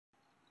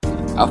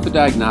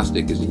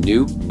AlphaDiagnostic is a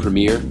new,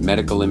 premier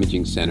medical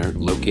imaging center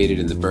located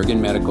in the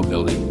Bergen Medical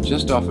Building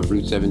just off of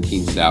Route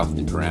 17 South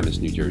in Paramus,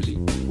 New Jersey.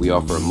 We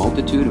offer a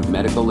multitude of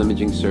medical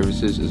imaging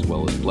services as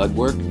well as blood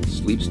work,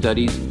 sleep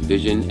studies,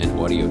 vision, and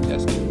audio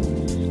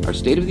testing. Our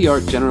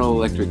state-of-the-art General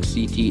Electric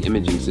CT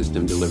imaging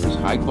system delivers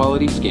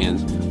high-quality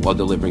scans while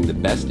delivering the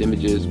best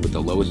images with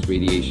the lowest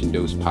radiation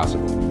dose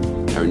possible.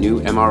 Our new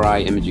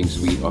MRI imaging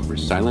suite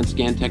offers silent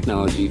scan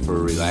technology for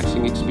a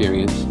relaxing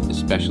experience,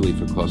 especially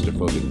for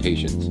claustrophobic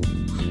patients.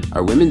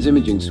 Our women's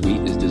imaging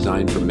suite is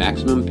designed for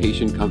maximum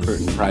patient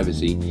comfort and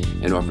privacy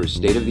and offers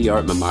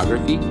state-of-the-art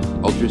mammography,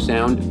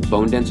 ultrasound,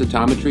 bone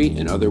densitometry,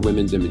 and other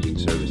women's imaging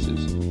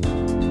services.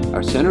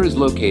 Our center is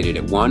located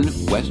at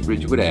 1 West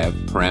Ridgewood Ave,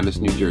 Paramus,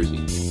 New Jersey.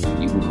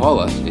 You can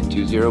call us at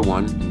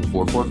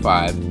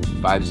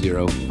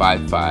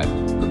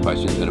 201-445-5055 for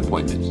questions and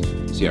appointments.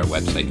 See our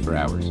website for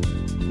hours.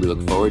 We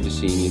look forward to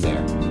seeing you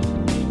there.